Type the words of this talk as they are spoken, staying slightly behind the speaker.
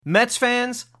Mets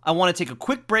fans, I want to take a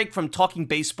quick break from talking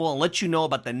baseball and let you know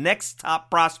about the next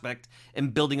top prospect in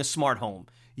building a smart home.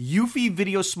 Eufy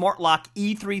Video Smart Lock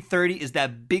E330 is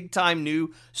that big-time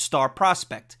new star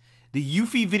prospect. The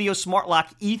Eufy Video Smart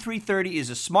Lock E330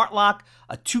 is a smart lock,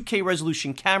 a 2K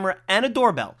resolution camera, and a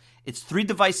doorbell. It's 3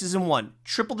 devices in one,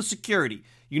 triple the security.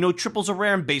 You know triples are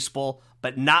rare in baseball,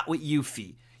 but not with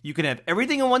Eufy. You can have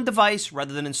everything in one device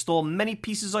rather than install many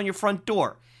pieces on your front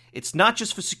door. It's not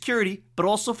just for security, but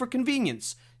also for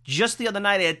convenience. Just the other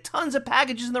night, I had tons of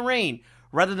packages in the rain.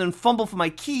 Rather than fumble for my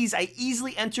keys, I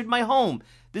easily entered my home.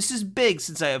 This is big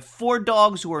since I have 4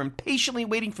 dogs who are impatiently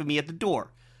waiting for me at the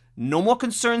door. No more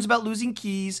concerns about losing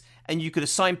keys, and you could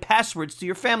assign passwords to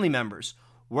your family members.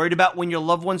 Worried about when your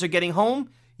loved ones are getting home?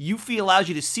 Eufy allows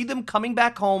you to see them coming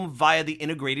back home via the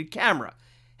integrated camera.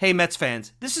 Hey Mets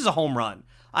fans, this is a home run.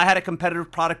 I had a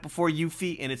competitive product before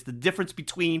Eufy, and it's the difference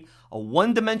between a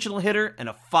one-dimensional hitter and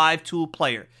a 5-tool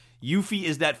player. Eufy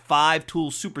is that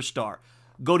 5-tool superstar.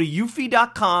 Go to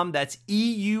eufy.com, that's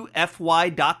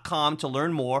EUFY.com to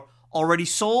learn more. Already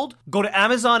sold? Go to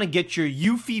Amazon and get your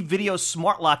Eufy Video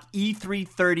Smart Lock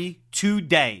E330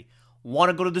 today.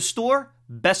 Want to go to the store?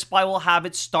 Best Buy will have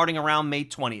it starting around May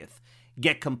 20th.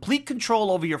 Get complete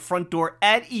control over your front door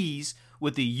at ease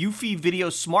with the Eufy Video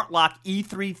Smart Lock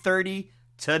E330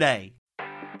 today.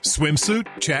 Swimsuit?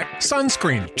 Check.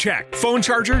 Sunscreen? Check. Phone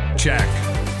charger? Check.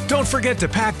 Don't forget to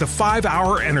pack the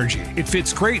 5-Hour Energy. It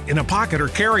fits great in a pocket or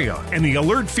carry-on, and the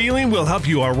alert feeling will help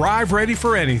you arrive ready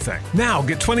for anything. Now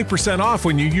get 20% off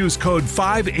when you use code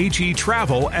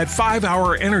 5HETRAVEL at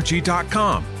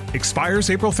 5hourenergy.com. Expires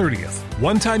April 30th.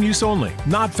 One-time use only.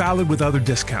 Not valid with other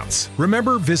discounts.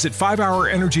 Remember, visit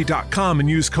 5hourenergy.com and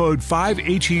use code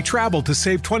 5HETRAVEL to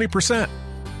save 20%.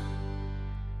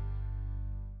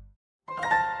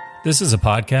 This is a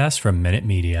podcast from Minute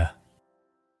Media.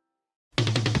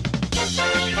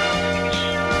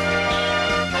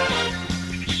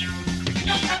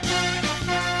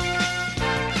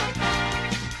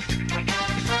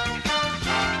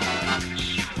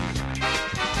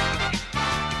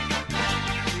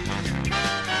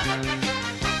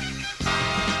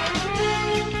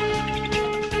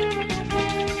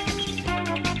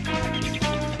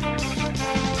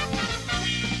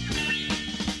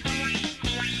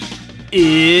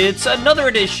 It's another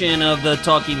edition of the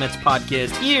Talking Mets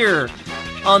podcast here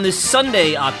on this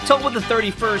Sunday, October the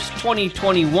 31st,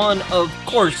 2021. Of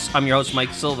course, I'm your host,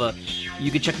 Mike Silva. You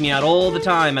can check me out all the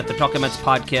time at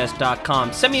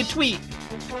thetalkingmetspodcast.com. Send me a tweet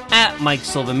at Mike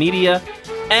Silva Media,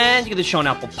 and you get the show on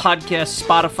Apple Podcasts,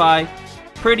 Spotify,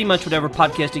 pretty much whatever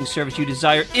podcasting service you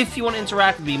desire. If you want to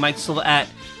interact with me, Mike Silva at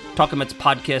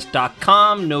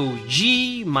talkingmetspodcast.com. No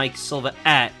G, Mike Silva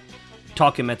at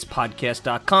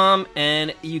talkingmetspodcast.com,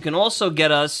 and you can also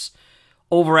get us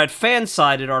over at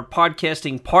Fansided, our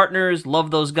podcasting partners.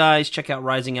 Love those guys. Check out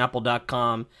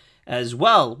risingapple.com as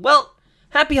well. Well,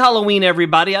 happy Halloween,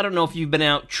 everybody. I don't know if you've been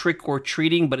out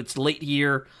trick-or-treating, but it's late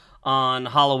here on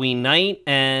Halloween night,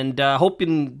 and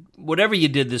hoping whatever you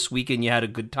did this weekend, you had a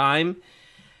good time.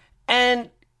 And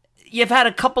you've had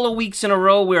a couple of weeks in a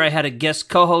row where I had a guest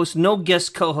co-host. No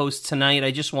guest co-host tonight.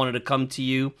 I just wanted to come to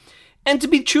you. And to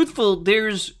be truthful,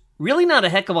 there's really not a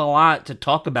heck of a lot to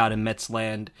talk about in Mets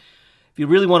land. If you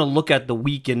really want to look at the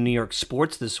week in New York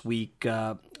sports this week,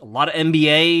 a lot of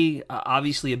NBA,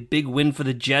 obviously a big win for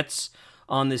the Jets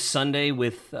on this Sunday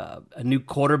with a new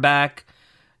quarterback.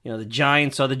 You know, the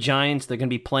Giants are the Giants. They're going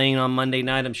to be playing on Monday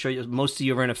night. I'm sure most of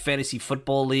you are in a fantasy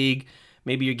football league.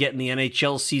 Maybe you're getting the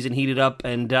NHL season heated up.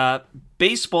 And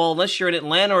baseball, unless you're in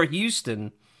Atlanta or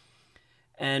Houston.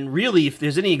 And really, if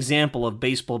there's any example of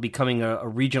baseball becoming a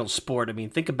regional sport, I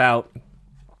mean, think about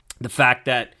the fact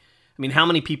that, I mean, how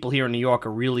many people here in New York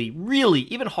are really,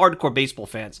 even hardcore baseball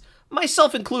fans,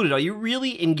 myself included, are you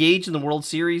really engaged in the World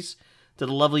Series to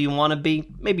the level you want to be?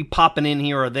 Maybe popping in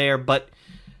here or there, but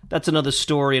that's another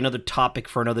story, another topic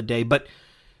for another day. But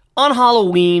on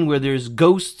Halloween, where there's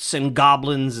ghosts and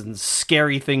goblins and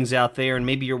scary things out there, and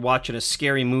maybe you're watching a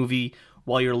scary movie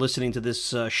while you're listening to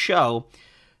this show,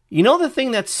 you know the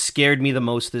thing that scared me the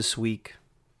most this week?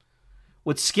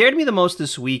 What scared me the most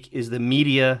this week is the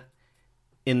media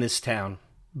in this town.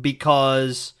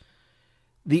 Because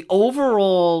the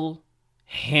overall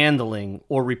handling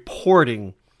or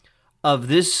reporting of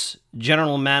this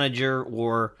general manager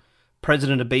or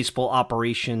president of baseball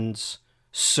operations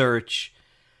search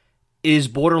is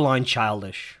borderline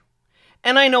childish.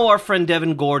 And I know our friend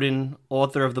Devin Gordon,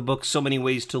 author of the book So Many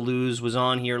Ways to Lose, was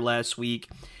on here last week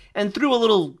and threw a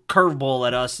little curveball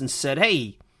at us and said,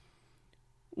 hey,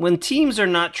 when teams are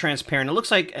not transparent, it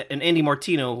looks like an Andy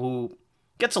Martino, who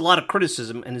gets a lot of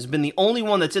criticism and has been the only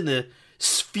one that's in the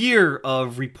sphere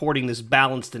of reporting this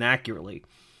balanced and accurately,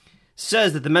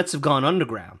 says that the Mets have gone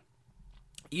underground.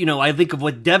 I think of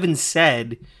what Devin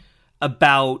said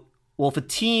about, well, if a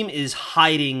team is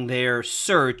hiding their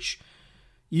search,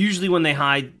 usually when they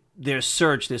hide their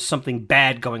search, there's something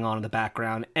bad going on in the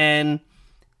background. And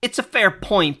it's a fair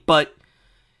point, but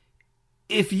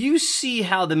if you see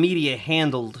how the media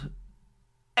handled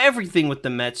everything with the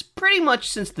Mets, pretty much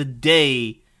since the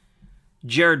day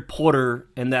Jared Porter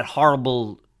and that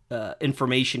horrible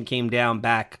information came down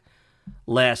back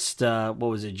last,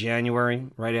 January,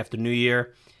 right after New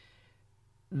Year,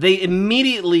 they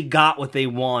immediately got what they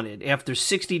wanted. After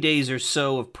 60 days or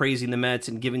so of praising the Mets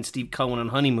and giving Steve Cohen on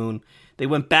honeymoon, they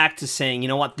went back to saying, you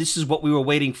know what, this is what we were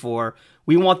waiting for.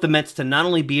 We want the Mets to not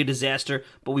only be a disaster,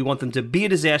 but we want them to be a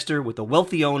disaster with a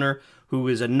wealthy owner who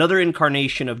is another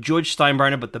incarnation of George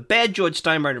Steinbrenner, but the bad George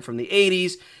Steinbrenner from the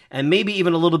 80s, and maybe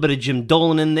even a little bit of Jim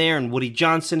Dolan in there and Woody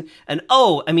Johnson. And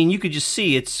you could just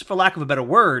see, it's, for lack of a better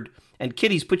word, and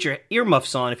kiddies, put your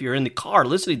earmuffs on if you're in the car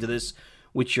listening to this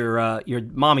with your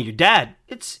mom or your dad.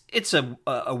 It's a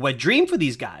wet dream for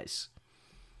these guys.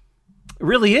 It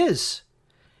really is.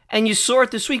 And you saw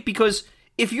it this week, because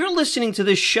if you're listening to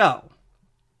this show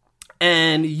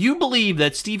and you believe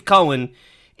that Steve Cohen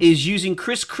is using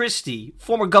Chris Christie,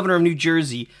 former governor of New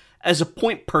Jersey, as a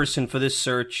point person for this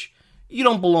search, you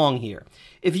don't belong here.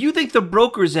 If you think the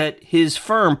brokers at his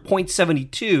firm,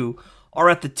 Point72, are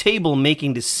at the table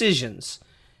making decisions,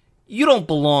 you don't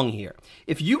belong here.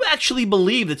 If you actually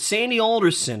believe that Sandy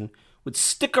Alderson would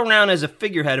stick around as a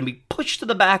figurehead and be pushed to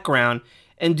the background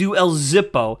and do El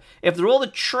Zippo after all the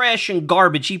trash and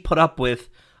garbage he put up with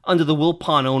under the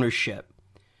Wilpon ownership,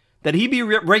 that he be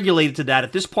regulated to that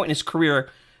at this point in his career,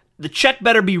 the check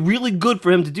better be really good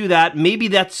for him to do that. Maybe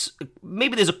there's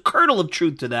a kernel of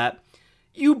truth to that.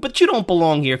 But you don't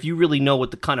belong here if you really know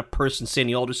what the kind of person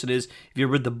Sandy Alderson is. If you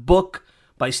read the book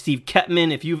by Steve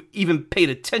Ketman, if you've even paid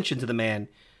attention to the man,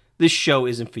 this show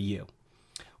isn't for you.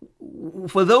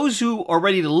 For those who are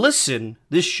ready to listen,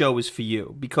 this show is for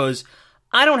you, because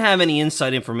I don't have any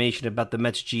inside information about the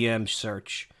Mets GM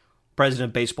search, president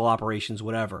of baseball operations,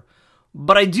 whatever.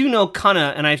 But I do know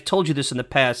and I've told you this in the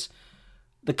past,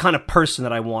 the kind of person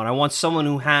that I want. I want someone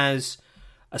who has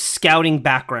a scouting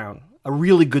background, a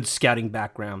really good scouting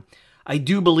background. I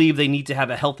do believe they need to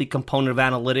have a healthy component of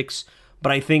analytics,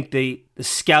 but I think the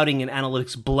scouting and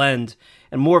analytics blend,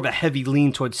 and more of a heavy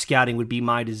lean towards scouting would be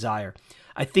my desire.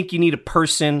 I think you need a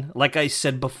person, like I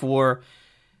said before,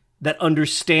 that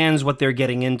understands what they're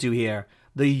getting into here.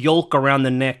 The yoke around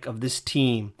the neck of this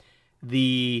team,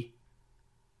 the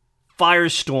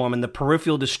firestorm and the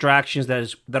peripheral distractions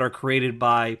that are created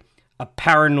by a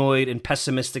paranoid and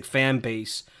pessimistic fan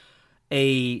base,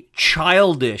 a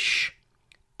childish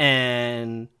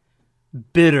and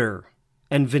bitter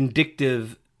and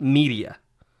vindictive media,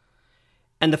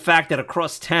 and the fact that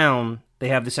across town they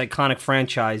have this iconic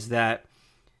franchise that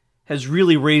has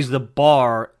really raised the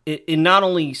bar in not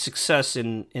only success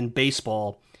in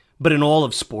baseball, but in all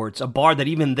of sports, a bar that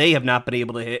even they have not been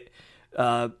able to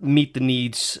meet the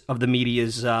needs of the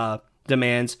media's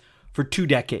demands for 2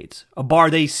 decades, a bar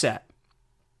they set.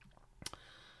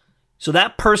 So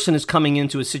that person is coming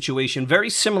into a situation very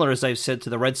similar, as I've said, to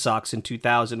the Red Sox in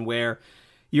 2000, where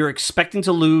you're expecting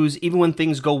to lose even when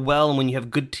things go well, and when you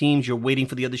have good teams, you're waiting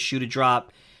for the other shoe to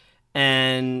drop,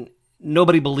 and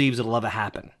nobody believes it'll ever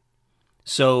happen.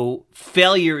 So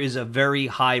failure is a very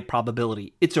high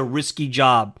probability. It's a risky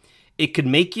job. It could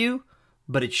make you,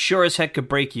 but it sure as heck could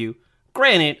break you.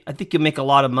 Granted, I think you'll make a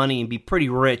lot of money and be pretty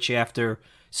rich after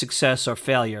success or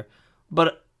failure,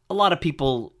 but a lot of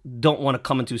people don't want to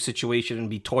come into a situation and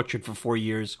be tortured for 4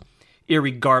 years,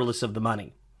 irregardless of the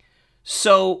money.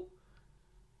 So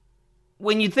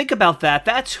when you think about that,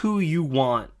 that's who you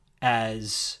want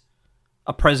as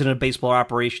a president of baseball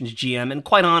operations, GM. And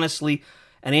quite honestly,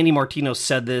 and Andy Martino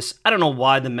said this, I don't know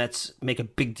why the Mets make a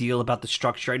big deal about the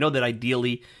structure. I know that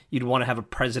ideally you'd want to have a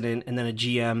president and then a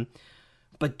GM.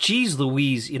 But geez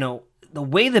Louise, the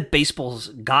way that baseball's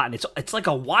gotten, it's like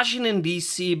a Washington,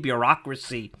 D.C.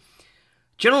 bureaucracy.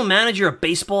 General manager, a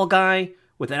baseball guy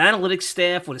with an analytics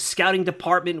staff, with a scouting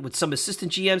department, with some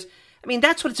assistant GMs. I mean,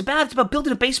 that's what it's about. It's about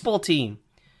building a baseball team.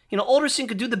 Alderson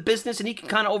could do the business and he can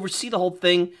kind of oversee the whole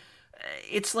thing.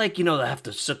 It's like, they have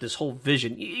to set this whole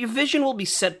vision. Your vision will be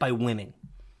set by winning.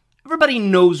 Everybody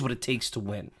knows what it takes to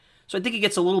win. So I think it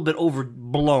gets a little bit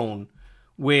overblown,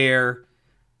 where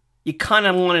you kind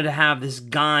of wanted to have this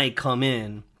guy come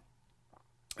in,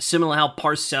 Similar how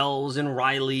Parcells and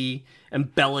Riley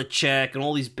and Belichick and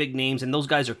all these big names, and those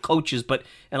guys are coaches, but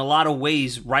in a lot of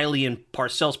ways, Riley and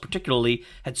Parcells particularly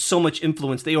had so much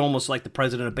influence, they were almost like the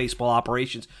president of baseball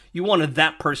operations. You wanted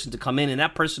that person to come in, and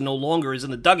that person no longer is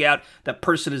in the dugout. That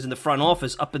person is in the front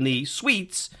office up in the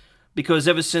suites, because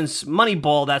ever since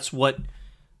Moneyball, that's what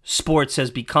sports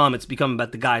has become. It's become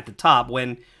about the guy at the top.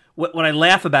 What I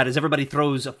laugh about is everybody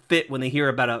throws a fit when they hear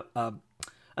about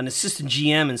an assistant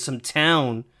GM in some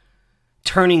town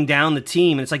turning down the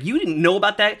team. And it's like, you didn't know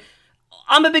about that?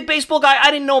 I'm a big baseball guy. I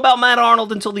didn't know about Matt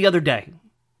Arnold until the other day.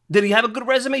 Did he have a good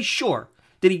resume? Sure.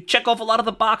 Did he check off a lot of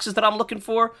the boxes that I'm looking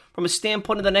for from a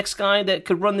standpoint of the next guy that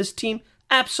could run this team?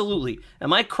 Absolutely.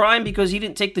 Am I crying because he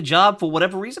didn't take the job for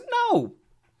whatever reason?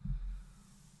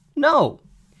 No.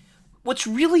 What's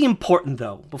really important,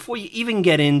 though, before you even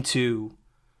get into,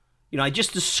 I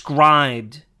just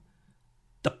described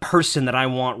the person that I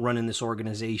want running this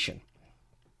organization.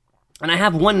 And I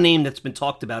have one name that's been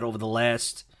talked about over the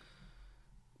last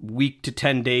week to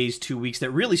 10 days, 2 weeks, that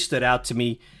really stood out to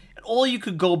me. And all you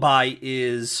could go by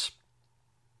is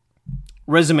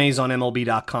resumes on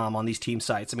MLB.com on these team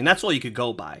sites. I mean, that's all you could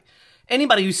go by.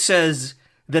 Anybody who says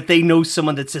that they know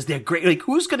someone that says they're great, like,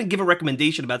 who's going to give a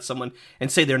recommendation about someone and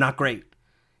say they're not great?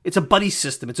 It's a buddy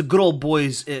system. It's a good old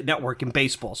boys network in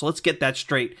baseball. So let's get that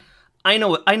straight. I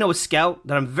know a scout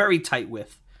that I'm very tight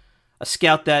with. A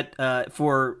scout that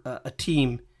for a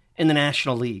team in the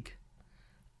National League.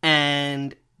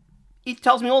 And he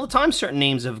tells me all the time certain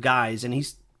names of guys, and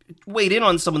he's weighed in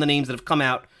on some of the names that have come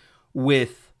out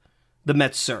with the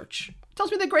Mets search. He tells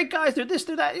me they're great guys, they're this,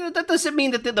 they're that. That doesn't mean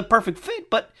that they're the perfect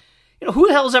fit, but who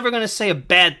the hell is ever going to say a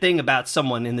bad thing about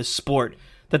someone in this sport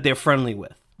that they're friendly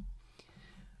with?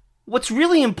 What's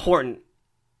really important,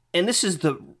 and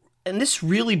this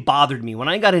really bothered me when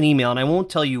I got an email, and I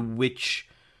won't tell you which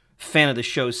fan of the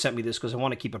show sent me this because I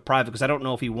want to keep it private because I don't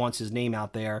know if he wants his name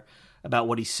out there about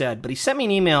what he said. But he sent me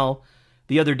an email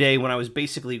the other day when I was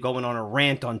basically going on a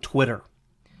rant on Twitter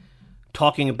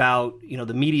talking about,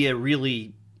 the media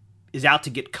really is out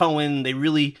to get Cohen. They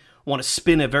really want to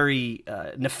spin a very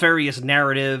nefarious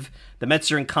narrative. The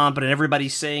Mets are incompetent.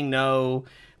 Everybody's saying no.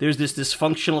 There's this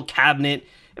dysfunctional cabinet.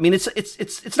 I mean,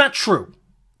 it's not true.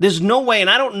 There's no way, and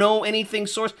I don't know anything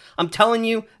source. I'm telling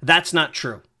you, that's not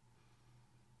true.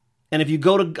 And if you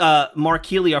go to Mark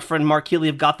Healy, our friend Mark Healy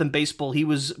of Gotham Baseball, he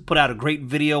put out a great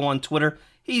video on Twitter.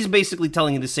 He's basically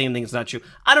telling you the same thing. It's not true.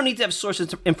 I don't need to have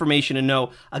sources of information to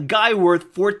know a guy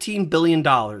worth $14 billion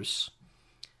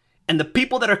and the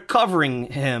people that are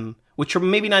covering him, which are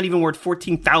maybe not even worth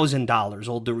 $14,000,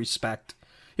 all due respect.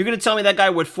 You're going to tell me that guy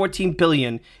worth $14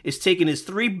 billion is taking his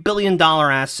 $3 billion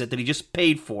asset that he just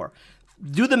paid for.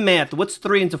 Do the math. What's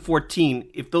 3 into 14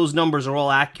 if those numbers are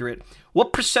all accurate?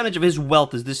 What percentage of his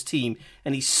wealth is this team?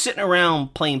 And he's sitting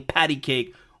around playing patty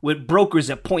cake with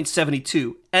brokers at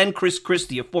 .72 and Chris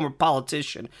Christie, a former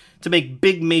politician, to make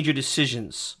big major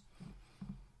decisions.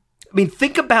 I mean,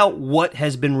 think about what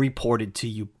has been reported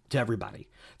to everybody.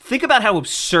 Think about how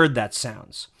absurd that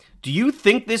sounds. Do you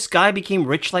think this guy became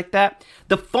rich like that?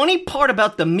 The funny part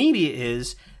about the media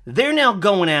is they're now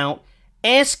going out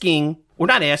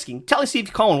telling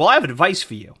Steve Cohen, well, I have advice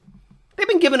for you. They've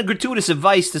been giving a gratuitous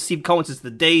advice to Steve Cohen since the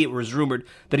day it was rumored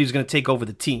that he was going to take over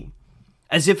the team,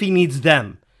 as if he needs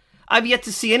them. I've yet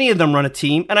to see any of them run a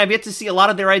team, and I've yet to see a lot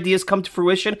of their ideas come to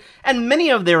fruition, and many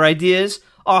of their ideas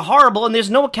are horrible, and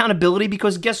there's no accountability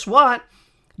because guess what?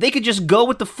 They could just go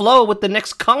with the flow with the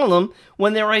next column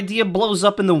when their idea blows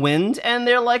up in the wind, and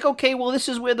they're like, okay, well, this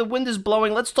is where the wind is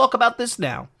blowing. Let's talk about this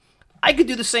now. I could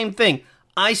do the same thing.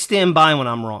 I stand by when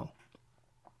I'm wrong.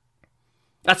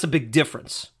 That's a big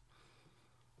difference.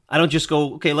 I don't just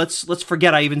go, okay, let's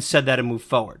forget I even said that and move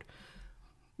forward.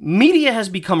 Media has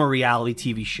become a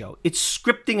reality TV show. It's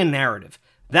scripting a narrative.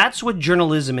 That's what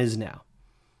journalism is now.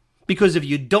 Because if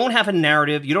you don't have a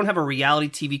narrative, you don't have a reality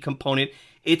TV component,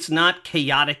 it's not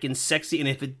chaotic and sexy. And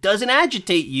if it doesn't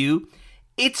agitate you,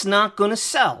 it's not going to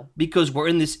sell. Because we're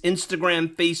in this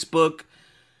Instagram, Facebook,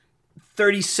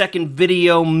 30-second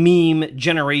video meme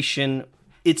generation.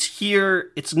 It's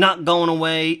here. It's not going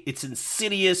away. It's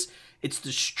insidious. It's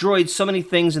destroyed so many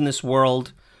things in this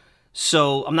world.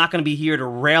 So I'm not going to be here to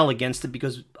rail against it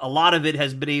because a lot of it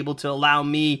has been able to allow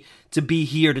me to be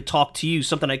here to talk to you,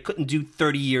 something I couldn't do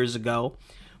 30 years ago.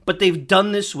 But they've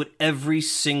done this with every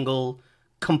single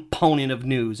component of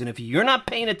news. And if you're not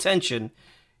paying attention,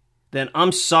 then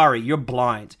I'm sorry, you're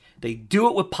blind. They do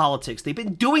it with politics. They've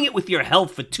been doing it with your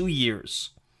health for 2 years.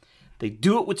 They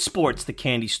do it with sports, the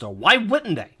candy store. Why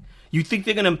wouldn't they? You think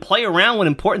they're going to play around with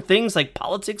important things like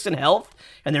politics and health,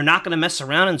 and they're not going to mess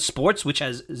around in sports, which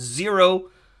has zero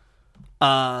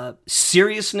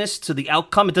seriousness to the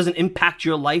outcome. It doesn't impact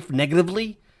your life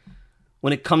negatively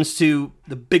when it comes to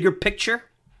the bigger picture.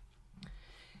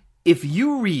 If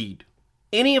you read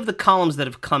any of the columns that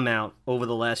have come out over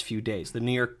the last few days, the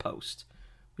New York Post,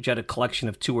 which had a collection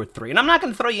of 2 or 3, and I'm not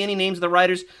going to throw you any names of the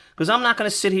writers because I'm not going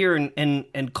to sit here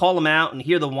and call them out and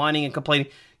hear the whining and complaining.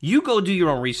 You go do your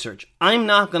own research. I'm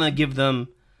not going to give them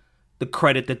the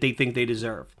credit that they think they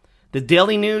deserve. The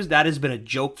Daily News, that has been a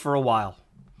joke for a while.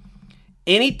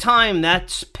 Anytime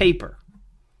that paper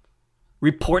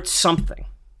reports something,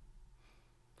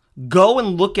 go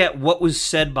and look at what was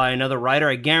said by another writer.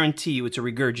 I guarantee you it's a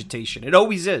regurgitation. It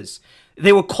always is.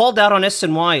 They were called out on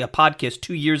SNY, a podcast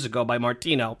 2 years ago by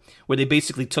Martino, where they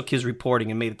basically took his reporting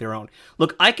and made it their own.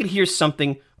 Look, I could hear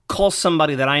something, call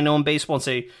somebody that I know in baseball and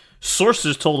say,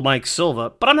 sources told Mike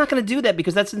Silva, but I'm not going to do that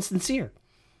because that's insincere.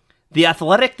 The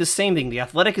Athletic, the same thing. The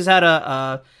Athletic has had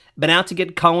been out to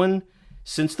get Cohen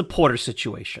since the Porter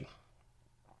situation.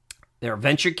 They're a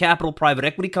venture capital private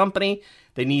equity company.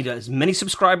 They need as many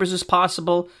subscribers as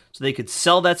possible so they could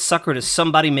sell that sucker to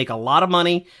somebody, make a lot of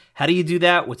money. How do you do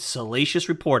that? With salacious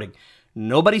reporting.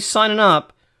 Nobody's signing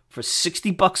up for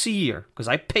 $60 a year, because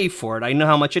I pay for it. I know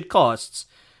how much it costs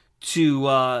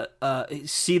to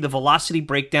see the velocity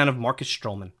breakdown of Marcus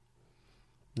Stroman.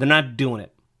 They're not doing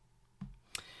it.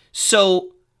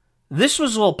 So this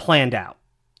was all planned out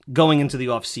going into the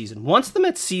offseason. Once the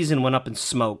Mets season went up in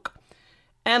smoke,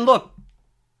 and look,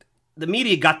 the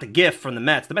media got the gift from the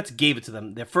Mets. The Mets gave it to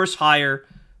them. Their first hire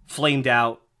flamed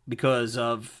out because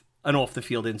of an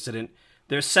off-the-field incident.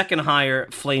 Their second hire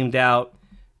flamed out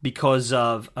because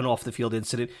of an off-the-field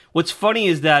incident. What's funny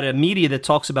is that a media that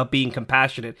talks about being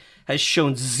compassionate has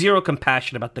shown zero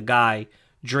compassion about the guy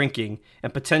drinking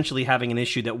and potentially having an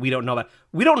issue that we don't know about.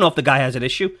 We don't know if the guy has an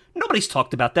issue. Nobody's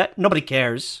talked about that. Nobody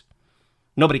cares.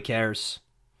 Nobody cares.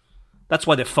 That's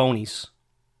why they're phonies.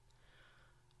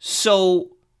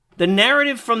 So the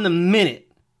narrative from the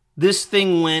minute this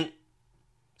thing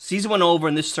season went over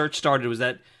and this search started was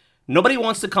that nobody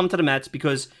wants to come to the Mets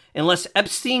because unless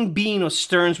Epstein, Bean, or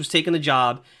Stearns was taking the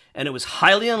job, and it was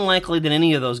highly unlikely that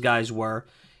any of those guys were,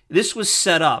 this was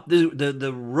set up.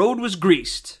 The road was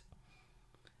greased.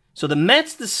 So the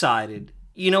Mets decided,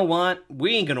 you know what?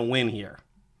 We ain't going to win here.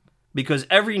 Because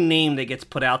every name that gets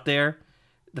put out there,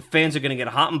 the fans are going to get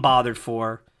hot and bothered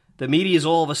for. The media is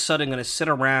all of a sudden going to sit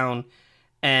around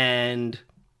and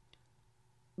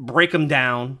break them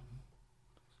down.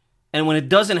 And when it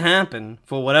doesn't happen,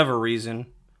 for whatever reason,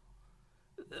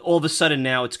 all of a sudden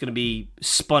now it's going to be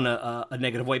spun a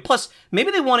negative way. Plus,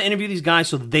 maybe they want to interview these guys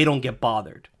so they don't get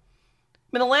bothered.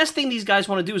 I mean, the last thing these guys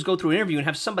want to do is go through an interview and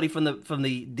have somebody from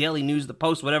the Daily News, the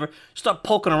Post, whatever, start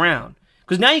poking around.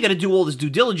 Because now you got to do all this due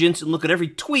diligence and look at every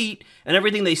tweet and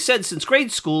everything they said since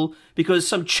grade school because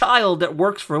some child that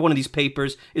works for one of these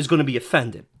papers is going to be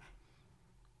offended.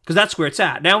 Because that's where it's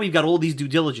at. Now we've got all these due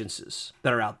diligences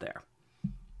that are out there.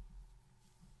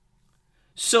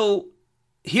 So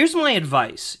here's my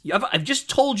advice. I've just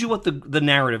told you what the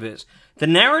narrative is. The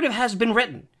narrative has been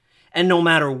written. And no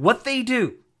matter what they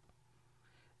do,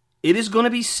 it is going to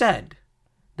be said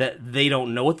that they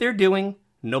don't know what they're doing.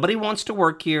 Nobody wants to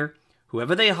work here.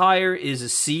 Whoever they hire is a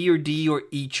C or D or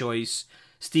E choice.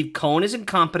 Steve Cohen is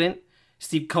incompetent.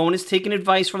 Steve Cohen is taking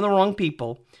advice from the wrong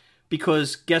people.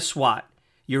 Because guess what?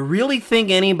 You really think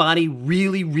anybody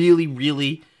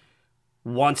really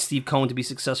wants Steve Cohen to be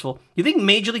successful? You think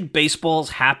Major League Baseball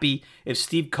is happy if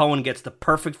Steve Cohen gets the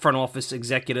perfect front office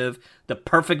executive, the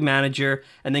perfect manager,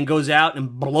 and then goes out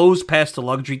and blows past the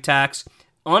luxury tax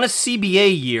on a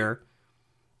CBA year,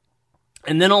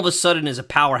 and then all of a sudden is a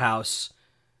powerhouse?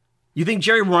 You think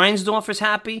Jerry Reinsdorf is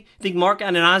happy? You think Mark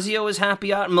Ananazio is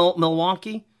happy out in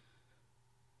Milwaukee?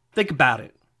 Think about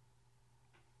it.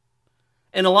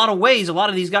 In a lot of ways, a lot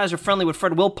of these guys are friendly with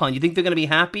Fred Wilpon. You think they're going to be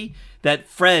happy that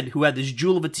Fred, who had this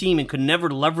jewel of a team and could never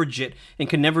leverage it and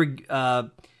could never,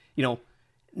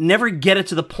 never get it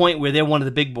to the point where they're one of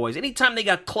the big boys. Anytime they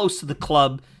got close to the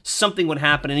club, something would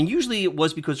happen. And usually it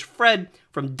was because Fred,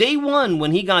 from day one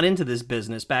when he got into this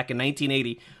business back in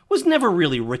 1980, was never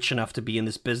really rich enough to be in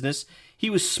this business. He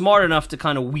was smart enough to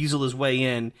kind of weasel his way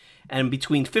in. And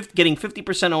between getting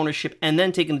 50% ownership and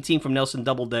then taking the team from Nelson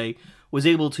Doubleday, was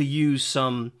able to use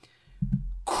some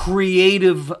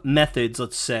creative methods,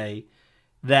 let's say,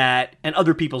 and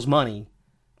other people's money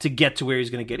to get to where he's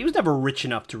going to get. He was never rich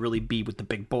enough to really be with the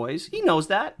big boys. He knows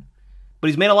that. But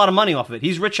he's made a lot of money off of it.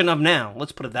 He's rich enough now.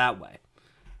 Let's put it that way.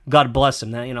 God bless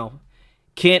him. Now,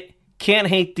 can't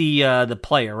hate the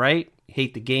player, right?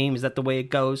 Hate the game. Is that the way it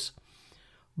goes?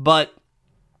 But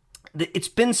it's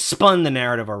been spun, the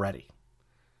narrative already.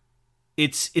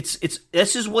 This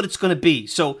is what it's going to be.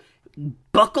 So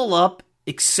buckle up,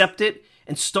 accept it,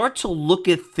 and start to look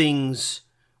at things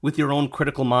with your own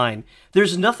critical mind.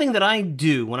 There's nothing that I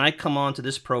do when I come on to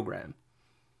this program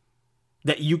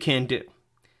that you can do.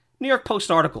 New York Post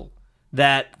article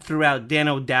that threw out Dan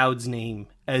O'Dowd's name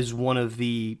as one of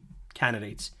the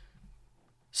candidates.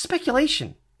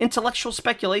 Speculation. Intellectual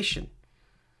speculation.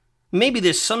 Maybe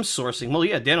there's some sourcing. Well,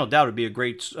 yeah, Dan O'Dowd would be a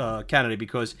great candidate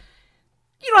because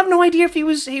you have no idea if he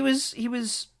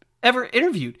was ever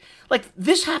interviewed. Like,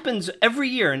 this happens every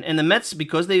year, and the Mets,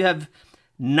 because they have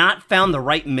not found the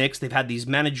right mix, they've had these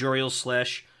managerial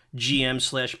 /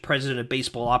 GM / president of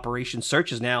baseball operations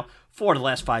searches now for the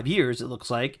last 5 years, it looks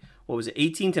like. What was it,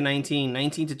 18 to 19,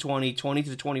 19 to 20, 20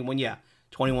 to 21, yeah,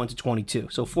 21 to 22.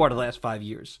 So 4 of the last 5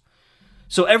 years.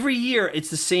 So every year, it's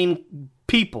the same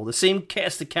people, the same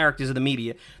cast of characters of the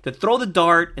media that throw the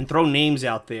dart and throw names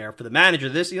out there for the manager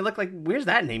of this. And you look like, where's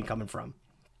that name coming from?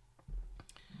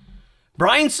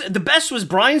 The best was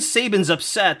Brian Saban's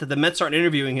upset that the Mets aren't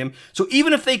interviewing him. So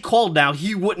even if they called now,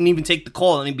 he wouldn't even take the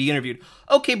call and he'd be interviewed.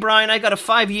 Okay, Brian, I got a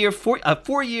 4-year,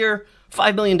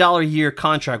 $5 million a year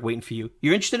contract waiting for you.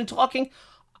 You're interested in talking?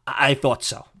 I thought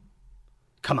so.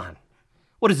 Come on.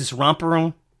 What is this, romper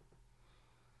room?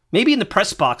 Maybe in the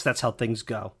press box, that's how things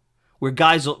go. Where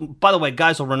guys will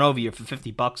run over you for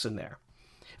 $50 in there.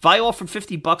 If I offered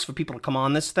 $50 for people to come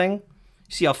on this thing, you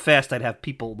see how fast I'd have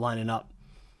people lining up.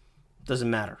 Doesn't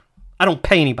matter. I don't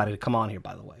pay anybody to come on here,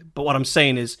 by the way. But what I'm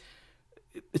saying is,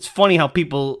 it's funny how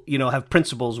people, have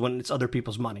principles when it's other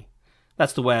people's money.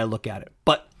 That's the way I look at it.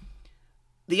 But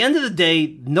the end of the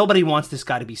day, nobody wants this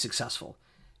guy to be successful.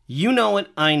 You know it,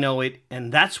 I know it,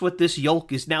 and that's what this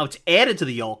yoke is now. It's added to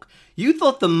the yoke. You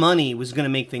thought the money was going to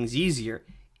make things easier.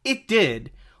 It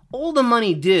did. All the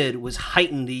money did was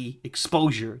heighten the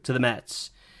exposure to the Mets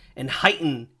and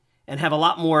heighten and have a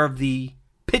lot more of the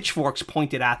pitchforks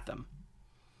pointed at them.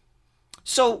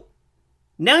 So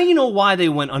now you know why they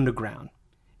went underground.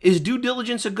 Is due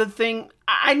diligence a good thing?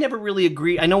 I never really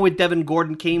agree. I know when Devin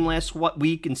Gordon came last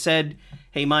week and said,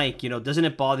 hey, Mike, doesn't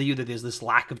it bother you that there's this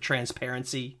lack of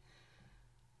transparency?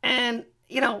 And,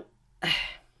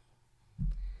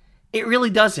 it really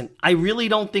doesn't. I really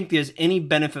don't think there's any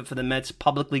benefit for the Mets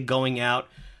publicly going out,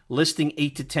 listing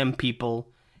 8 to 10 people,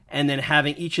 and then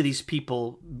having each of these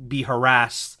people be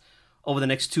harassed over the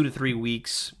next 2 to 3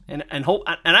 weeks. And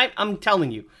I'm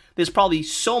telling you, there's probably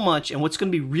so much, and what's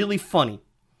going to be really funny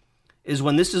is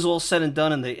when this is all said and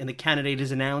done and the candidate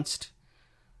is announced,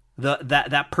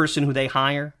 that person who they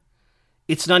hire,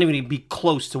 it's not even going to be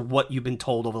close to what you've been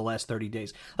told over the last 30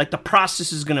 days. Like, the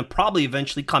process is going to probably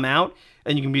eventually come out,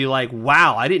 and you can be like,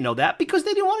 wow, I didn't know that, because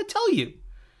they didn't want to tell you.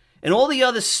 And all the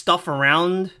other stuff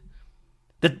around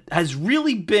that has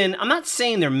really been, I'm not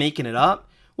saying they're making it up.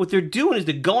 What they're doing is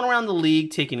they're going around the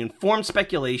league, taking informed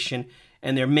speculation,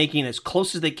 and they're making it as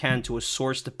close as they can to a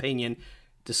sourced opinion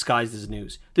disguised as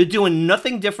news. They're doing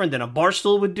nothing different than a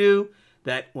Barstool would do,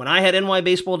 that when I had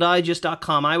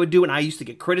NYBaseballDigest.com I would do, and I used to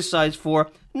get criticized for.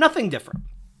 Nothing different.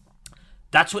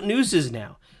 That's what news is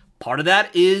now. Part of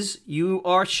that is you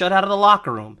are shut out of the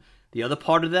locker room. The other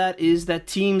part of that is that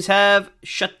teams have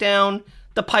shut down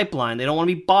the pipeline. They don't want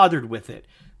to be bothered with it.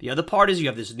 The other part is you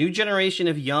have this new generation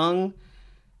of young,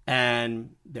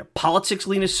 and their politics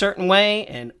lean a certain way,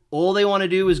 and all they want to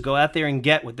do is go out there and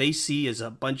get what they see as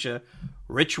a bunch of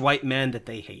rich white men that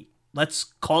they hate. Let's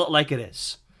call it like it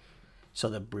is. So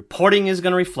the reporting is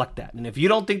going to reflect that. And if you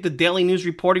don't think the Daily News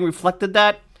reporting reflected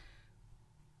that,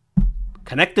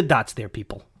 connect the dots there,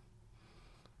 people.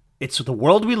 It's the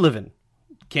world we live in.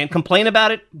 Can't complain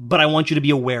about it, but I want you to be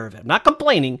aware of it. I'm not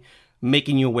complaining,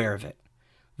 making you aware of it.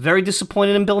 Very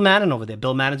disappointed in Bill Madden over there.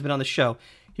 Bill Madden's been on the show.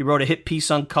 He wrote a hit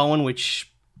piece on Cohen, which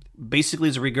basically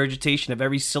is a regurgitation of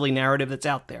every silly narrative that's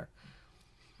out there.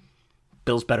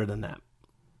 Bill's better than that.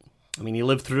 I mean, he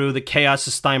lived through the chaos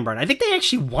of Steinbrenner. I think they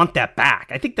actually want that back.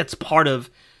 I think that's part of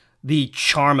the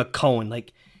charm of Cohen.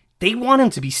 Like, they want him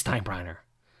to be Steinbrenner.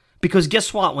 Because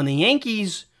guess what? When the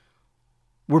Yankees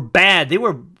were bad, they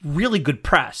were really good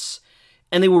press.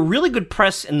 And they were really good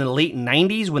press in the late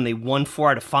 90s when they won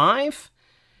 4 out of 5.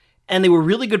 And they were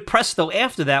really good press, though,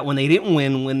 after that when they didn't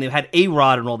win, when they had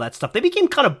A-Rod and all that stuff. They became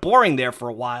kind of boring there for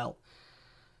a while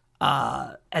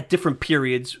at different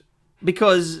periods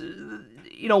because,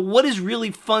 what is really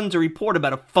fun to report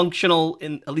about a functional,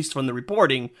 at least from the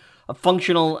reporting, a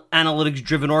functional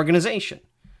analytics-driven organization?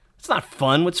 It's not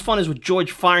fun. What's fun is with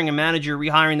George firing a manager,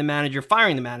 rehiring the manager,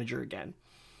 firing the manager again.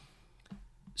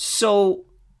 So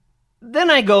then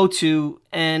I go to,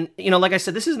 and, like I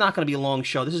said, this is not going to be a long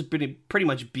show. This is pretty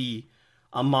much be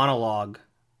a monologue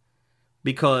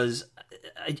because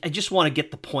I just want to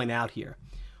get the point out here.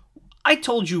 I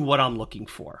told you what I'm looking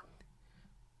for.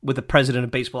 with the president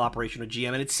of baseball operation or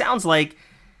GM. And it sounds like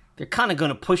they're kind of going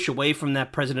to push away from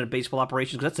that president of baseball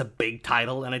operations because that's a big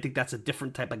title, and I think that's a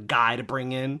different type of guy to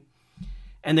bring in.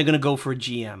 And they're going to go for a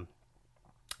GM.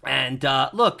 And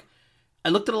look, I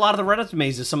looked at a lot of the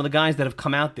resumes of some of the guys that have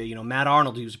come out there. You know, Matt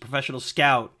Arnold, he was a professional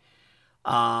scout.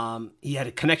 He had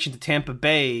a connection to Tampa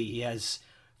Bay. He has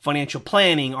financial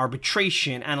planning,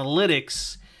 arbitration,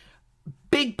 analytics.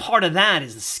 Big part of that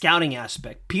is the scouting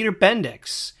aspect. Peter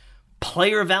Bendix,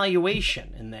 player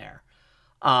evaluation in there.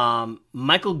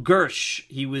 Michael Gersh,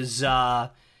 he was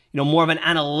more of an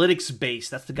analytics base.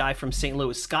 That's the guy from St.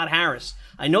 Louis. Scott Harris.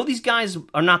 I know these guys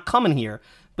are not coming here,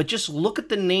 but just look at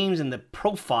the names and the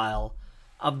profile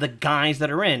of the guys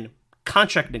that are in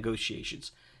contract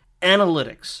negotiations,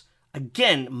 analytics.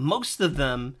 Again, most of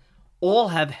them all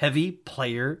have heavy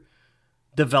player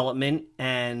development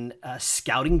and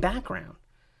scouting background.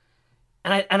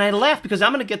 And I laugh because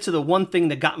I'm going to get to the one thing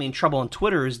that got me in trouble on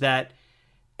Twitter is that,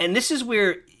 and this is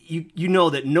where you know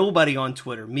that nobody on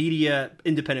Twitter, media,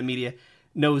 independent media,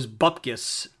 knows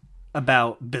bupkis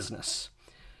about business.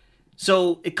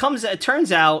 So it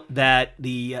turns out that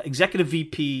the executive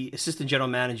VP, assistant general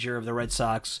manager of the Red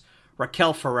Sox,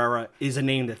 Raquel Ferreira, is a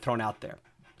name that's thrown out there.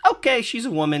 Okay, she's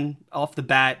a woman off the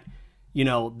bat. You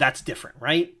know, that's different,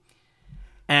 right?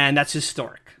 And that's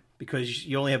historic because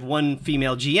you only have one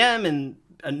female GM and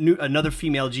another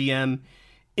female GM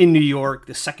in New York.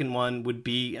 The second one would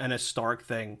be an historic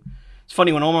thing. It's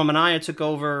funny, when Omar Minaya took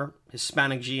over,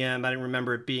 Hispanic GM, I didn't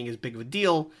remember it being as big of a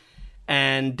deal.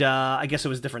 And I guess it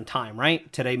was a different time,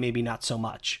 right? Today, maybe not so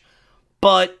much.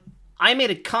 But I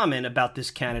made a comment about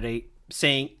this candidate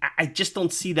saying I just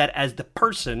don't see that as the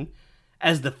person,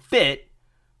 as the fit,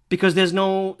 because there's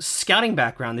no scouting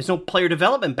background. There's no player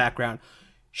development background.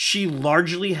 She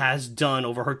largely has done,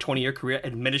 over her 20-year career,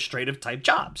 administrative type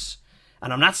jobs.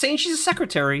 And I'm not saying she's a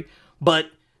secretary,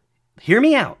 but hear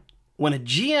me out. When a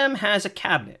GM has a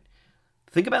cabinet,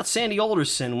 think about Sandy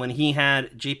Alderson when he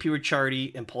had J.P.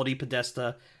 Ricciardi and Paul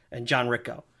DePodesta and John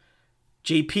Ricco.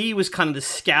 J.P. was kind of the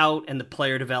scout and the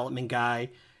player development guy.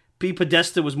 P.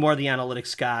 Podesta was more the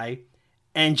analytics guy.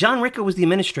 And John Ricco was the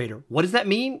administrator. What does that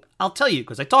mean? I'll tell you,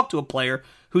 because I talked to a player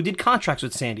who did contracts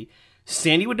with Sandy.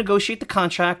 Sandy would negotiate the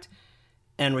contract,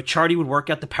 and Ricciardi would work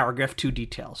out the paragraph 2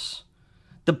 details.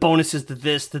 The bonuses, the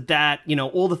this, the that,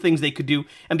 all the things they could do.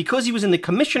 And because he was in the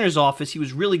commissioner's office, he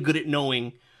was really good at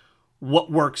knowing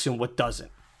what works and what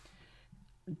doesn't.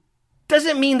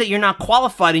 Doesn't mean that you're not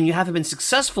qualified and you haven't been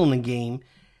successful in the game.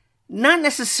 Not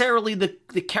necessarily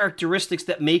the characteristics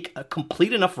that make a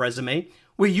complete enough resume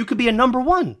where you could be a number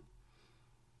one.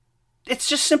 It's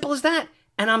just simple as that.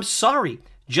 And I'm sorry,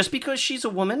 just because she's a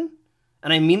woman,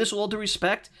 and I mean this all due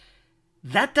respect,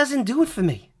 that doesn't do it for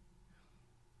me.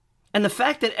 And the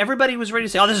fact that everybody was ready to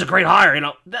say, oh, this is a great hire,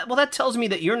 that tells me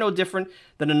that you're no different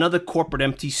than another corporate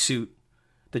empty suit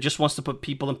that just wants to put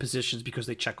people in positions because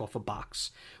they check off a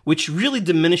box, which really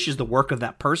diminishes the work of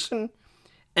that person.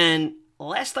 And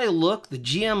last I looked, the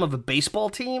GM of a baseball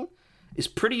team is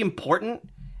pretty important,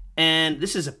 and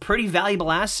this is a pretty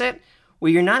valuable asset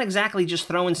where you're not exactly just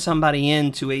throwing somebody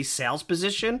into a sales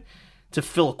position to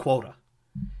fill a quota.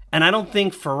 And I don't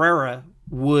think Ferreira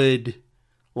would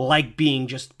like being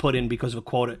just put in because of a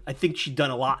quota. I think she's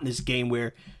done a lot in this game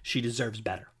where she deserves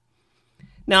better.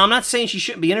 Now, I'm not saying she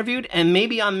shouldn't be interviewed, and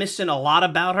maybe I'm missing a lot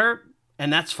about her,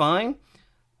 and that's fine,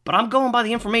 but I'm going by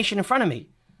the information in front of me.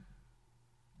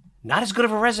 Not as good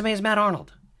of a resume as Matt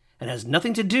Arnold, and has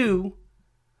nothing to do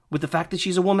with the fact that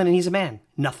she's a woman and he's a man.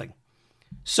 Nothing.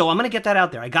 So I'm going to get that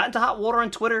out there. I got into hot water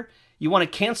on Twitter. You want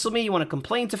to cancel me? You want to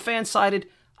complain to Fansided?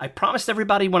 I promised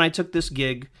everybody when I took this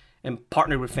gig and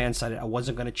partnered with Fansided, I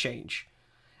wasn't going to change.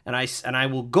 And I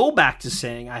will go back to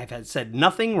saying I have said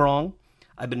nothing wrong.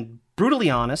 I've been brutally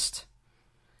honest.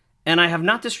 And I have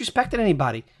not disrespected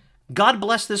anybody. God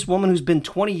bless this woman who's been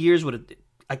 20 years with an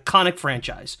iconic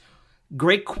franchise.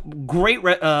 Great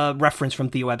reference from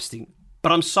Theo Epstein.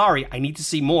 But I'm sorry, I need to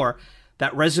see more.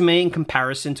 That resume in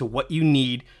comparison to what you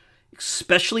need,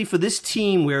 especially for this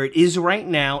team where it is right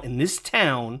now in this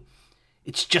town,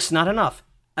 it's just not enough.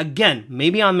 Again,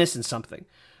 maybe I'm missing something.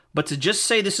 But to just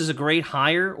say this is a great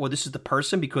hire or this is the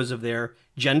person because of their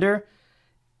gender,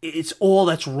 it's all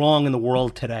that's wrong in the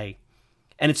world today.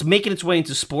 And it's making its way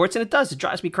into sports, and it does. It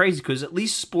drives me crazy because at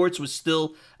least sports was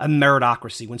still a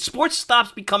meritocracy. When sports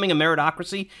stops becoming a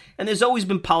meritocracy, and there's always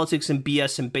been politics and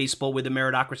BS in baseball where the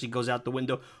meritocracy goes out the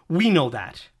window, we know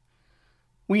that.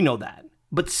 We know that.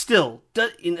 But still,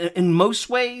 in most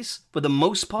ways, for the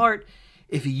most part,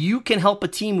 if you can help a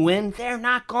team win, they're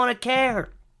not going to care.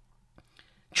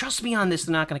 Trust me on this,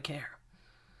 they're not going to care.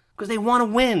 Because they want to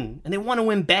win, and they want to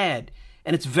win bad,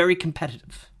 and it's very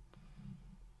competitive.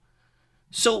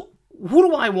 So who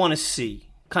do I want to see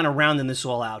kind of rounding this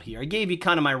all out here? I gave you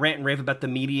kind of my rant and rave about the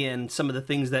media and some of the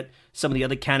things that some of the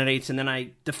other candidates, and then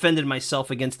I defended myself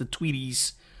against the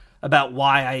tweeties about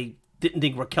why I didn't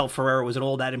think Raquel Ferreira was an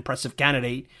all that impressive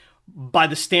candidate by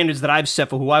the standards that I've set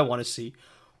for who I want to see.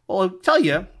 Well, I'll tell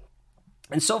you,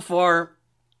 and so far,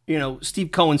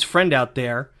 Steve Cohen's friend out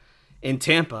there in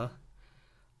Tampa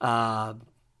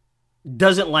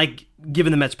doesn't like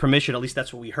giving the Mets permission. At least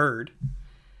that's what we heard.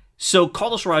 So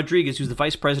Carlos Rodriguez, who's the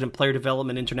Vice President, Player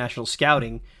Development, International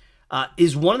Scouting,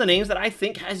 is one of the names that I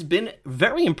think has been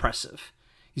very impressive.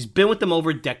 He's been with them over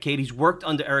a decade. He's worked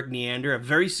under Eric Neander, a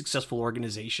very successful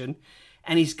organization,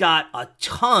 and he's got a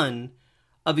ton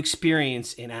of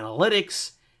experience in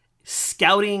analytics,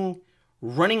 scouting,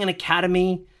 running an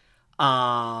academy,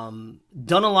 done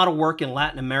a lot of work in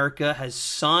Latin America, has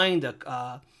signed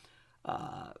a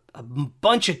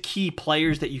bunch of key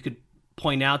players that you could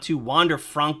point out to: Wander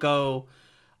Franco,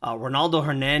 Ronaldo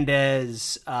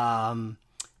Hernandez,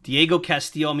 Diego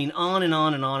Castillo. I mean, on and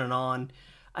on and on and on.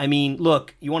 I mean,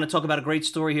 look, you want to talk about a great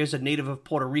story? Here's a native of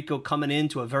Puerto Rico coming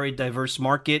into a very diverse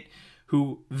market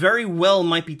who very well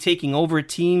might be taking over a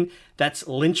team that's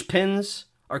linchpins,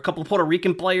 or a couple of Puerto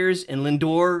Rican players in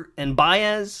Lindor and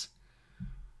Baez.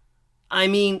 I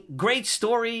mean, great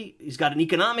story. He's got an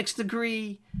economics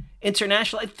degree,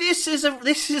 international. This is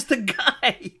the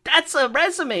guy. That's a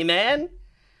resume, man.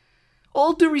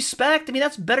 All due respect. I mean,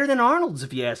 that's better than Arnold's,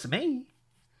 if you ask me.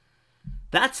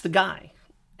 That's the guy.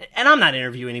 And I'm not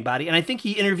interviewing anybody. And I think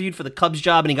he interviewed for the Cubs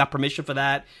job and he got permission for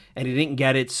that and he didn't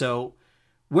get it. So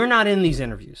we're not in these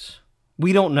interviews.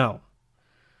 We don't know.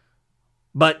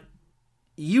 But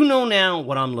you know now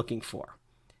what I'm looking for.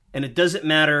 And it doesn't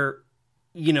matter.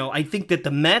 I think that the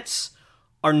Mets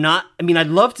are not. I mean, I'd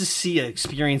love to see an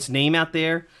experienced name out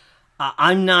there.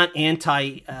 I'm not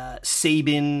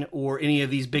anti-Saban or any of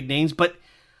these big names, but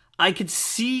I could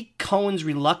see Cohen's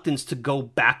reluctance to go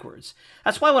backwards.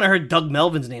 That's why when I heard Doug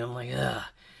Melvin's name, I'm like, ugh.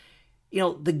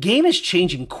 The game is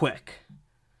changing quick.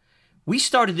 We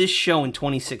started this show in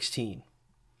 2016.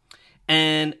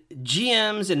 And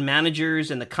GMs and managers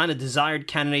and the kind of desired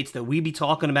candidates that we be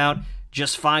talking about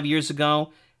just 5 years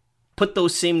ago, put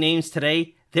those same names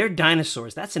today, they're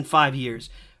dinosaurs. That's in 5 years.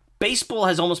 Baseball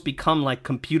has almost become like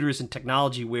computers and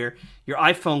technology where your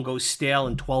iPhone goes stale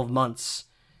in 12 months.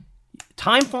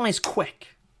 Time flies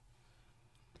quick.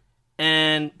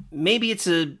 And maybe it's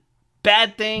a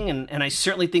bad thing, and I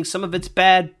certainly think some of it's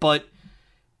bad, but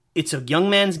it's a young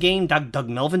man's game. Doug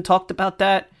Melvin talked about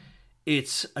that.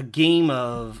 It's a game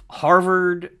of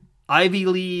Harvard, Ivy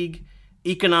League,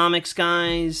 economics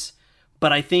guys.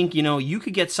 But I think, you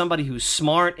could get somebody who's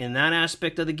smart in that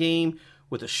aspect of the game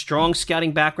with a strong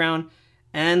scouting background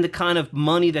and the kind of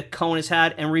money that Cohen has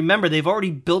had. And remember, they've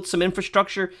already built some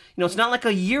infrastructure. It's not like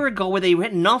a year ago where they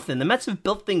had nothing. The Mets have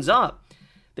built things up.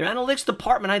 Their analytics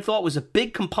department, I thought, was a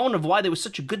big component of why they were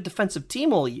such a good defensive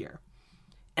team all year.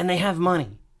 And they have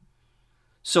money.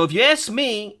 So if you ask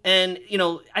me, and,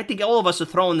 I think all of us are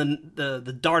throwing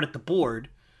the dart at the board,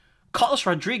 Carlos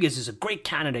Rodriguez is a great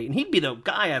candidate, and he'd be the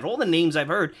guy out of all the names I've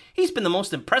heard. He's been the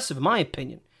most impressive, in my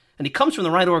opinion. And he comes from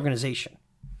the right organization.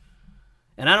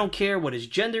 And I don't care what his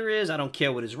gender is. I don't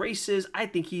care what his race is. I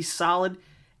think he's solid.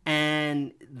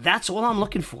 And that's all I'm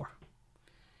looking for.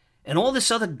 And all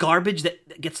this other garbage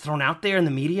that gets thrown out there in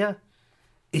the media,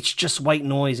 it's just white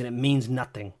noise and it means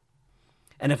nothing.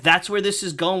 And if that's where this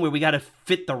is going, where we got to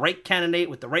fit the right candidate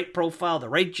with the right profile, the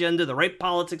right gender, the right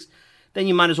politics, then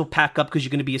you might as well pack up because you're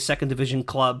going to be a second division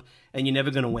club and you're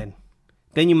never going to win.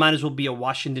 Then you might as well be a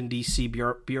Washington, D.C.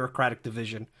 bureaucratic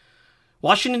division.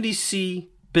 Washington, D.C.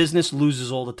 business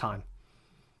loses all the time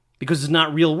because it's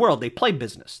not real world. They play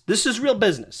business. This is real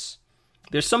business.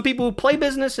 There's some people who play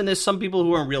business and there's some people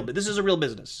who are in real business. This is a real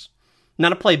business,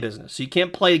 not a play business. So you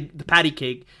can't play the patty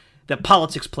cake that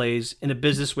politics plays in a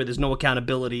business where there's no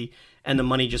accountability and the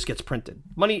money just gets printed.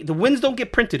 The wins don't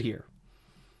get printed here.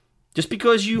 Just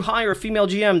because you hire a female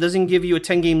GM doesn't give you a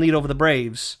 10-game lead over the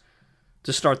Braves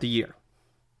to start the year.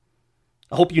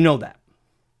 I hope you know that.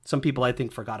 Some people, I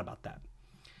think, forgot about that.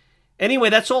 Anyway,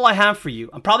 that's all I have for you.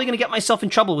 I'm probably going to get myself in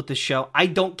trouble with this show. I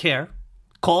don't care.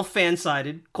 Call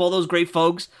Fansided. Call those great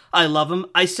folks. I love them.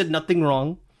 I said nothing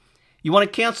wrong. You want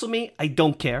to cancel me? I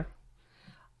don't care.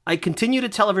 I continue to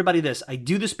tell everybody this. I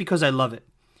do this because I love it.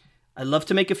 I love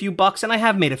to make a few bucks, and I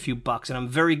have made a few bucks, and I'm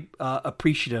very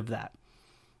appreciative of that.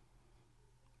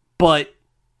 But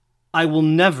I will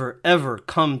never, ever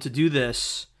come to do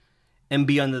this and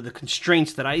be under the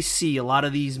constraints that I see a lot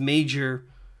of these major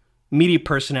media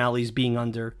personalities being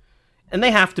under. And they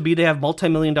have to be. They have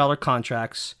multi-million-dollar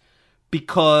contracts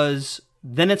because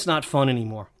then it's not fun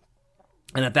anymore.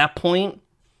 And at that point,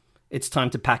 it's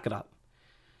time to pack it up.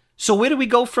 So where do we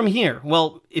go from here?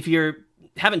 Well, if you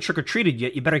haven't trick-or-treated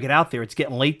yet, you better get out there. It's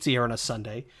getting late here on a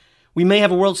Sunday. We may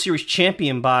have a World Series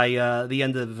champion by the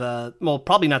end of,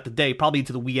 probably not the day, probably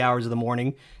to the wee hours of the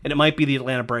morning, and it might be the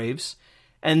Atlanta Braves.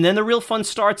 And then the real fun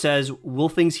starts as, will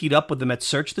things heat up with the Mets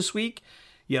search this week?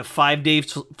 You have 5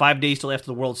 days till after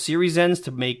the World Series ends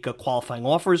to make qualifying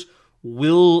offers.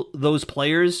 Will those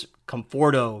players,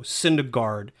 Conforto,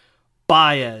 Syndergaard,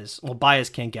 Baez, well, Baez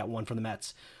can't get one from the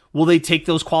Mets. Will they take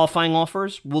those qualifying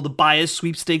offers? Will the Baez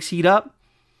sweepstakes heat up?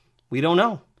 We don't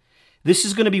know. This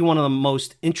is going to be one of the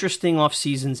most interesting off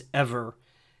seasons ever.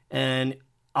 And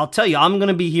I'll tell you, I'm going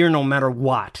to be here no matter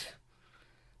what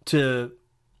to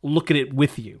look at it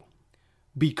with you,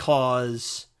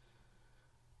 because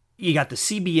you got the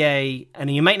CBA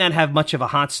and you might not have much of a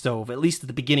hot stove, at least at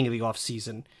the beginning of the off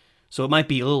season. So it might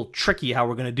be a little tricky how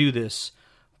we're going to do this.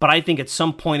 But I think at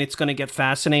some point it's going to get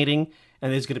fascinating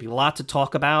and there's going to be a lot to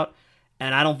talk about.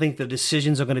 And I don't think the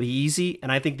decisions are going to be easy.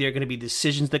 And I think they're going to be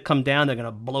decisions that come down. They're going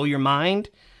to blow your mind.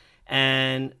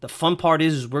 And the fun part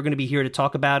is we're going to be here to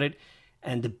talk about it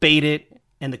and debate it.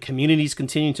 And the community's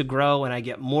continuing to grow. And I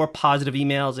get more positive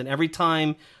emails. And every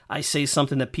time I say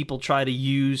something that people try to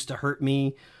use to hurt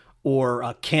me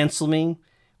or cancel me,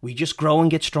 we just grow and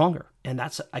get stronger. And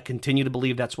I continue to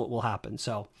believe that's what will happen.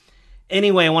 So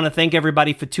anyway, I want to thank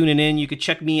everybody for tuning in. You can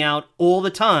check me out all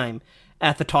the time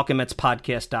at the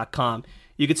TalkingMetsPodcast.com.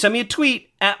 You can send me a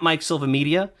tweet at Mike Silva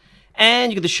Media,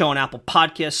 and you get the show on Apple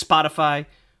Podcasts, Spotify,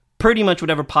 pretty much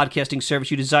whatever podcasting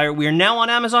service you desire. We are now on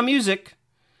Amazon Music.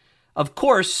 Of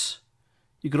course,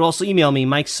 you could also email me,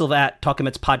 Mike Silva at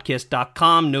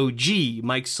TalkingMetsPodcast.com. No G,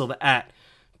 Mike Silva at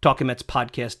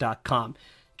TalkingMetsPodcast.com.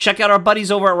 Check out our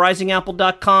buddies over at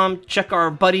RisingApple.com. Check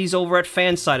our buddies over at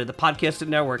Fansided, the Podcasting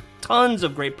Network. Tons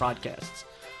of great podcasts.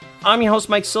 I'm your host,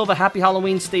 Mike Silva. Happy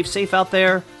Halloween. Stay safe out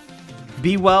there.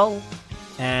 Be well.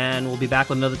 And we'll be back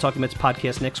with another Talking Mets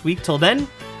podcast next week. Till then,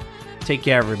 take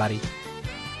care, everybody.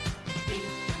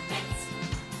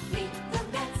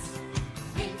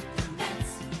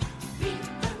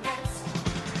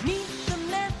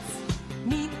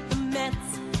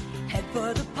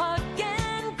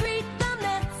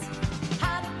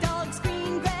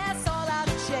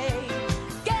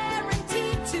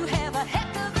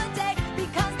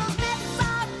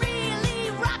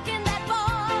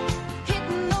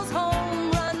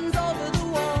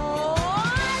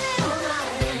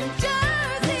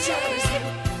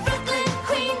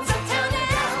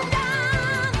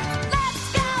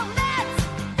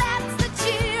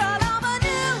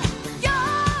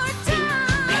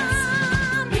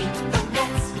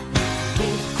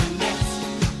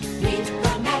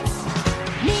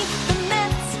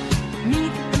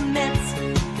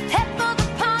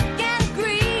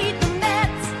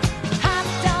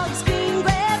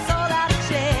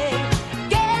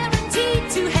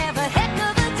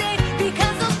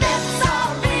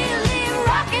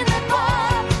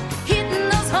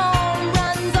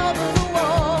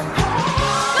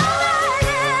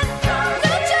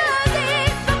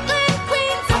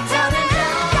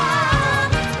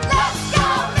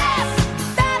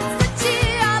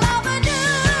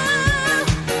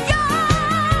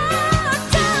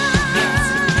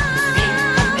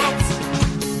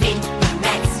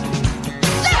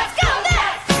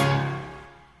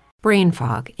 Brain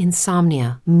fog,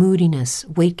 insomnia, moodiness,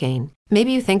 weight gain.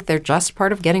 Maybe you think they're just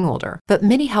part of getting older, but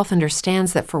MIDI Health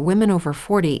understands that for women over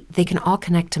 40, they can all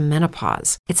connect to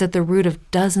menopause. It's at the root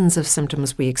of dozens of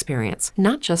symptoms we experience,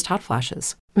 not just hot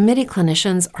flashes. MIDI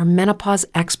clinicians are menopause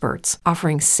experts,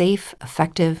 offering safe,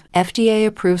 effective,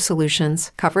 FDA-approved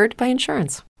solutions covered by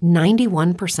insurance.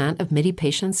 91% of MIDI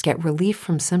patients get relief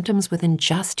from symptoms within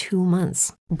just 2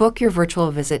 months. Book your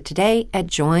virtual visit today at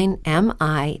joinmidi.com.